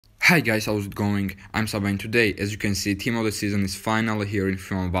Hi guys, how's it going? I'm Saba and today, as you can see, Team of the Season is finally here in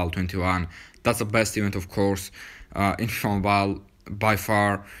FIFA Mobile 21. That's the best event, of course, in FIFA Mobile by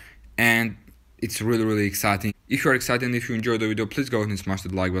far, and it's really exciting. If you're excited and if you enjoyed the video, please go ahead and smash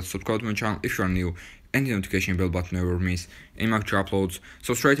the like button, subscribe to my channel if you're new, and the notification bell button never miss any of my future uploads.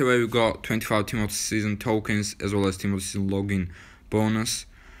 So straight away we got 25 Team of the Season tokens as well as Team of the Season login bonus.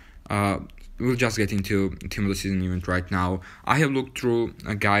 We'll just get into Team of the Season event right now. I have looked through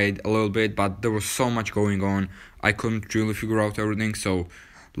a guide a little bit, but there was so much going on, I couldn't really figure out everything. So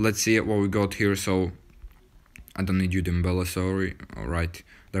let's see what we got here. So I don't need you, Dembele, sorry. Alright,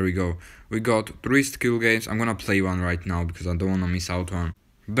 there we go. We got 3 skill games. I'm gonna play one right now because I don't wanna miss out on.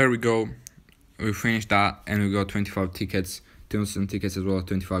 There we go. We finished that and we got 25 tickets, 2,000 tickets as well as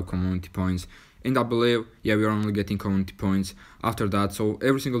 25 community points. And I believe, yeah, we are only getting community points after that. So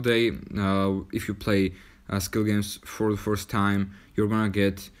every single day, if you play skill games for the first time, you're gonna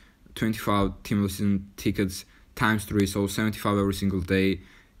get 25 Team of the Season tickets times 3, so 75 every single day.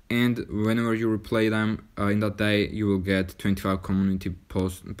 And whenever you replay them in that day, you will get 25 community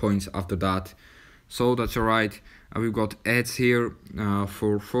points after that. So that's alright. We've got ads here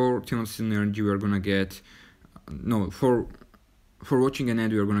for 4 Team of the Season energy. We are gonna get for watching an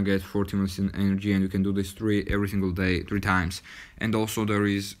ad, we are gonna get 4 Team of the Season energy, and you can do this every single day, 3 times. And also there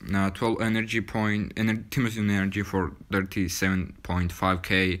is 12 energy point Team of the Season energy for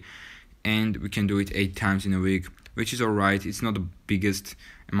 37.5k, and we can do it 8 times in a week, which is alright. It's not the biggest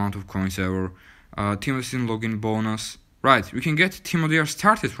amount of coins ever. Team of the Season login bonus. Right, we can get Team of the Year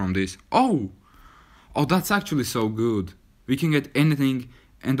started from this. Oh, that's actually so good. We can get anything.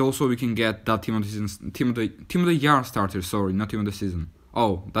 And also we can get that Team of the Year starter, sorry, not Team of the Season.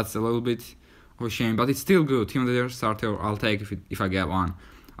 Oh, that's a little bit of a shame, but it's still good. Team of the Year starter, I'll take if I get one.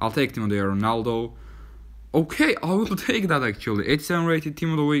 I'll take Team of the Year Ronaldo. Okay, I will take that actually. 87 rated Team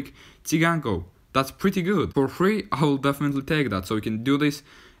of the Week, Nkunku. That's pretty good. For free, I will definitely take that. So we can do this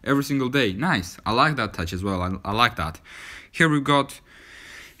every single day. Nice. I like that touch as well. I like that. Here we got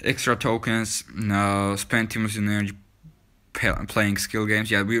extra tokens, spend Team of the Season energy playing skill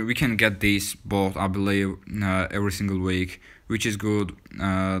games. Yeah, we can get these both, I believe, every single week, which is good,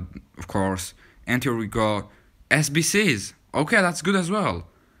 of course. And here we go, SBCs. Okay, that's good as well.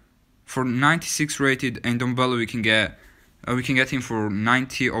 For 96 rated and Ndombele, we can get him for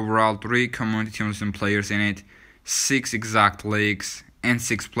 90 overall, 3 community teams and players in it, 6 exact leagues, and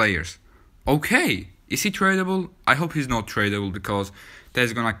 6 players. Okay, is he tradable? I hope he's not tradable because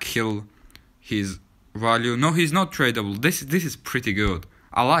that's gonna kill his value. No, he's not tradable. This is pretty good.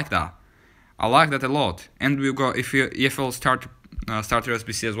 I like that. I like that a lot. And we've got EFL starter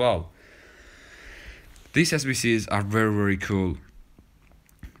SBC as well. These SBCs are very cool.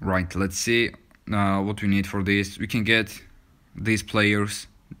 Right, let's see what we need for this. We can get these players: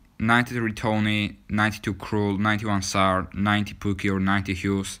 93 Tony, 92 Krul, 91 Sar, 90 Pookie or 90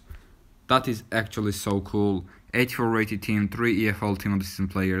 Hughes. That is actually so cool. 84 rated team, 3 EFL Team of the Season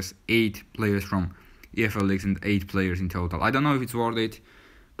players, 8 players from EFL leagues and 8 players in total. I don't know if it's worth it,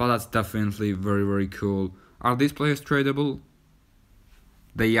 but that's definitely very cool. Are these players tradable?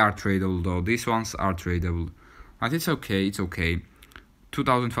 They are tradable though. These ones are tradable. But it's okay.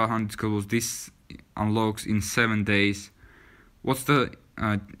 2,500 skills. This unlocks in 7 days. What's the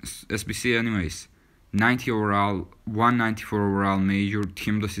SBC anyways? 90 overall, 194 overall major,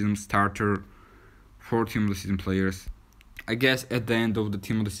 Team of the Season starter, 4 Team of the Season players. I guess at the end of the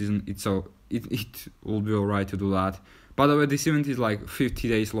Team of the Season, it will be alright to do that. By the way, this event is like 50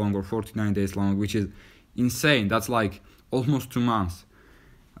 days long or 49 days long, which is insane. That's like almost 2 months.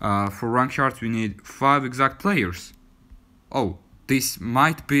 For rank charts, we need 5 exact players. Oh, this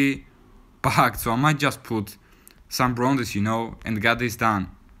might be bugged, so I might just put some bronzes, and get this done.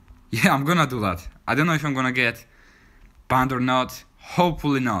 Yeah, I'm gonna do that. I don't know if I'm gonna get banned or not.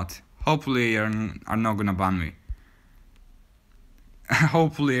 Hopefully not. Hopefully are not gonna ban me.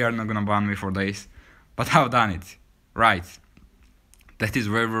 Hopefully they are not gonna ban me for this, but I've done it. Right, that is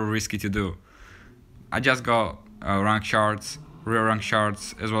very risky to do. I just got rank charts, real rank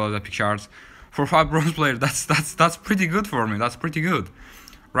charts, as well as epic charts for 5 bronze players. That's pretty good for me. That's pretty good.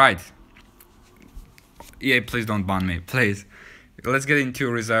 Right. EA, please don't ban me, please. Let's get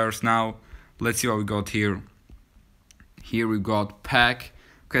into reserves now. Let's see what we got here. Here we got pack.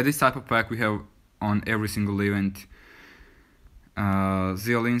 Okay, this type of pack we have on every single event.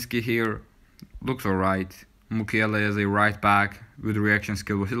 Zielinski here looks alright. Mukiele as a right back with reaction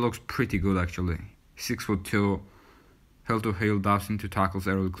skill, but he looks pretty good actually. 6'2", heel to heel, dives into tackles,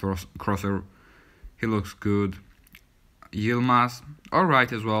 aerial crosser. He looks good. Yilmaz,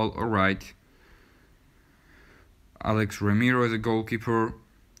 alright as well, alright. Alex Ramiro as a goalkeeper.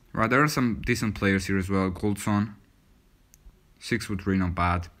 Right, there are some decent players here as well. Goldson, 6'3", not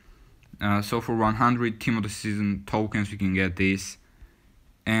bad. So for 100 Team of the Season tokens, we can get this.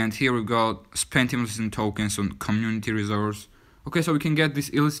 And here we got spend Team of the Season tokens on community resource. Okay, so we can get this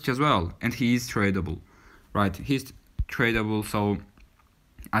Illicit as well, and he is tradable. Right, he's tradable, so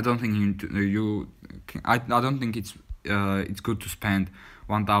I don't think I don't think it's good to spend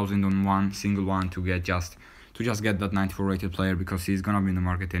 1,000 on one single one to just get that 94 rated player, because he's gonna be in the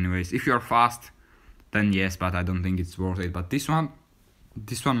market anyways. If you are fast, then yes, but I don't think it's worth it. But this one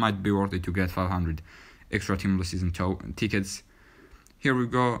might be worth it to get 500 extra Team of the Season tickets. Here we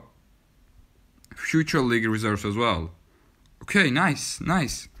go. Future league reserves as well. Okay, nice.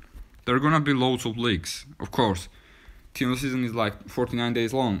 There are gonna be loads of leagues, of course. Team of the Season is like 49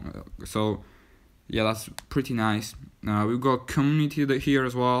 days long, so yeah, that's pretty nice. We've got community here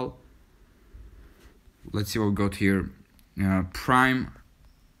as well. Let's see what we got here. Prime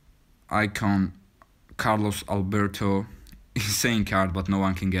icon Carlos Alberto, insane card, but no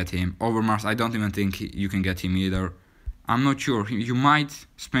one can get him. Overmars, I don't even think you can get him either. I'm not sure. You might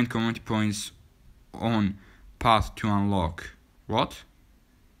spend community points on path to unlock. What?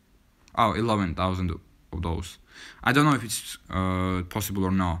 Oh, 11,000 of those. I don't know if it's possible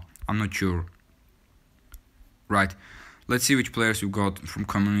or not. I'm not sure. Right, let's see which players we've got from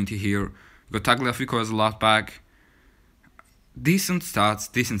community here. We've got Tagliafico as a left back. Decent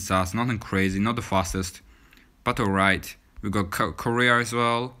stats, nothing crazy, not the fastest, but alright. We've got Correa as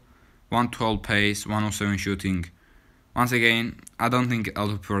well, 112 pace, 107 shooting. Once again, I don't think a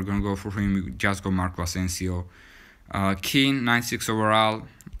lot of people are going to go for him, we just go Marco Asensio. Keane, 96 overall,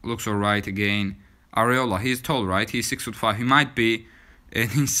 looks alright again. Areola, he's tall, right? He's 6'5". He might be an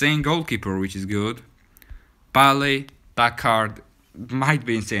insane goalkeeper, which is good. Bailey, that card might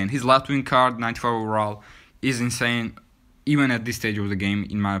be insane. His left wing card, 95 overall, is insane, even at this stage of the game,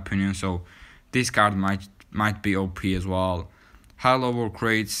 in my opinion. So this card might be OP as well. High level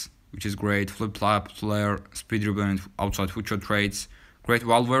crates, which is great. Flip flap, flare, speed dribble, and outside foot shot traits. Great.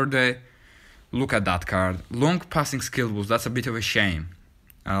 Valverde, look at that card. Long passing skill boost, that's a bit of a shame.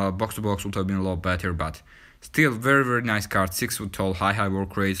 Box to box would have been a lot better, but still very nice card. 6 foot tall, high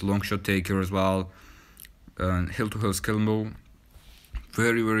work rates, long shot taker as well. Hill to hill skill move.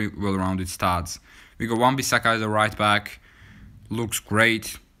 Very well rounded stats. We got Wan-Bissaka as a right back. Looks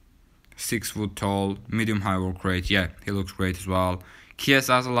great. 6 foot tall, medium high work rate. Yeah, he looks great as well.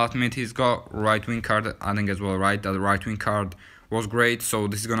 Chiesa as a left mid. He's got right wing card, I think as well, right? That right wing card was great, so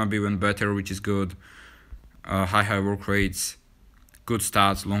this is gonna be even better, which is good. High work rates, good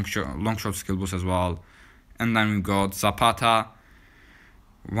stats, long shot skill boost as well. And then we got Zapata,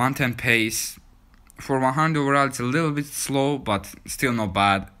 110 pace. For 100 overall, it's a little bit slow, but still not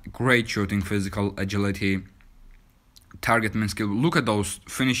bad. Great shooting, physical, agility, target man skill. Look at those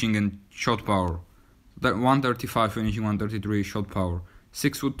finishing and shot power. That 135 finishing, 133 shot power.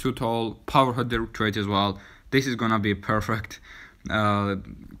 6'2" tall, power header trait as well. This is gonna be a perfect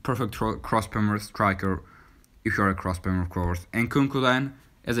cross spammer striker, if you're a cross spammer, of course. And Nkunku then,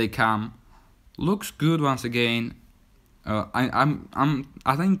 as a cam, looks good once again.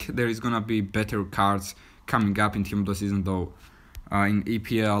 I think there is gonna be better cards coming up in Team of the Season though. In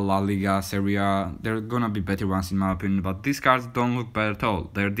EPL, La Liga, Serie A, there are gonna be better ones in my opinion. But these cards don't look bad at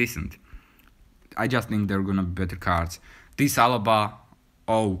all. They're decent. I just think they're gonna be better cards. This Alaba,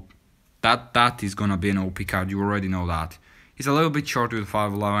 oh, that is gonna be an OP card. You already know that. He's a little bit short with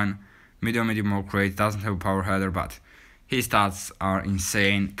 5'11", medium more crate, doesn't have a power header, but his stats are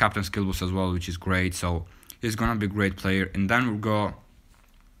insane. Captain skill boost as well, which is great. So he's gonna be a great player. And then we'll go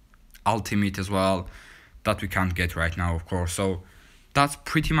Ultimate as well, that we can't get right now, of course. So that's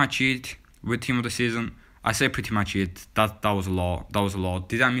pretty much it with Team of the Season. I say pretty much it. That was a lot.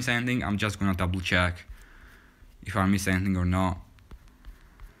 Did I miss anything? I'm just gonna double check if I missed anything or not.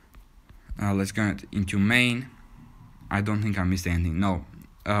 Let's go into main. I don't think I missed anything. No.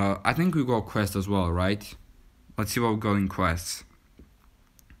 I think we got quest as well, right? Let's see what we got in quests.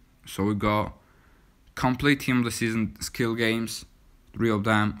 So we got complete Team of the Season skill games, 3 of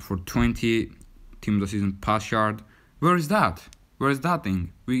them for 20 Team of the Season pass shard. Where is that? Where is that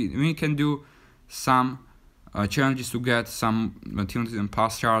thing? We can do some challenges to get some Team of the Season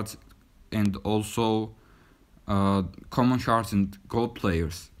pass shards, and also common shards and gold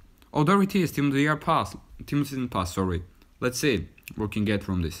players. Oh, there it is, Team of the Year pass, Team of the Season pass. Sorry. Let's see what we can get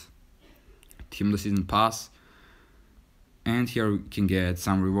from this Team of the Season pass. And here we can get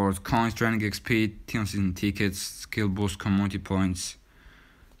some rewards: coins, training XP, Team of the Season tickets, skill boost, community points.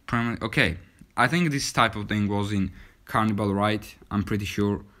 Okay, I think this type of thing was in Carnival, right? I'm pretty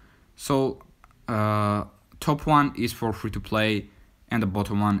sure. So top one is for free to play, and the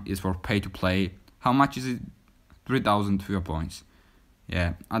bottom one is for pay to play. How much is it? 3,000 FIFA points.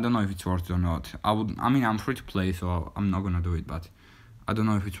 Yeah, I don't know if it's worth it or not. I mean, I'm free to play, so I'm not gonna do it, but I don't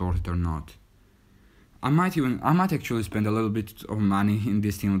know if it's worth it or not. I might actually spend a little bit of money in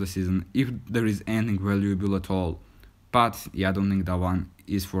this team of the season if there is anything valuable at all. But yeah, I don't think that one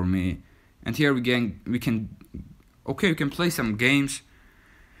is for me. And here we can play some games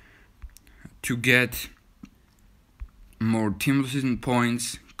to get more team of the season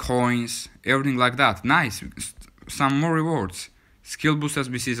points, coins, everything like that. Nice, some more rewards, skill boost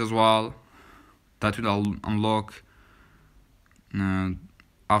SBCs as well. That will unlock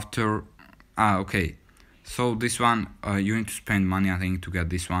after. Okay. So this one, you need to spend money, I think, to get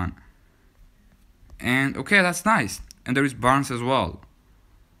this one. And okay, that's nice. And there is Barnes as well.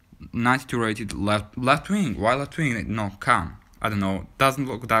 92 rated left wing. Why left wing? No, come. I don't know. Doesn't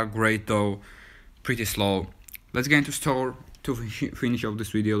look that great though. Pretty slow. Let's get into store to finish off this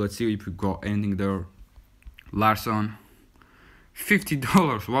video. Let's see if we got anything there. Larson,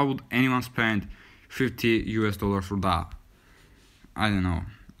 $50. Why would anyone spend $50 US for that? I don't know.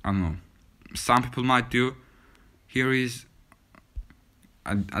 Some people might do. Here is,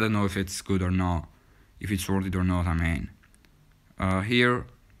 I don't know if it's good or not, if it's worth it or not. I mean, here,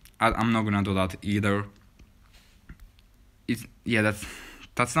 I'm not gonna do that either.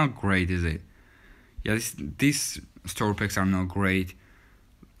 That's not great, is it? Yeah, these store packs are not great.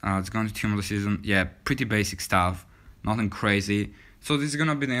 It's going to team of the season. Yeah, pretty basic stuff, nothing crazy. So this is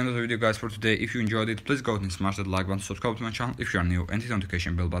gonna be the end of the video, guys, for today. If you enjoyed it, please go ahead and smash that like button, subscribe to my channel if you are new, and hit the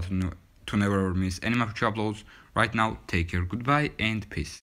notification bell button to never miss any of my future uploads. Right now, take care, goodbye, and peace.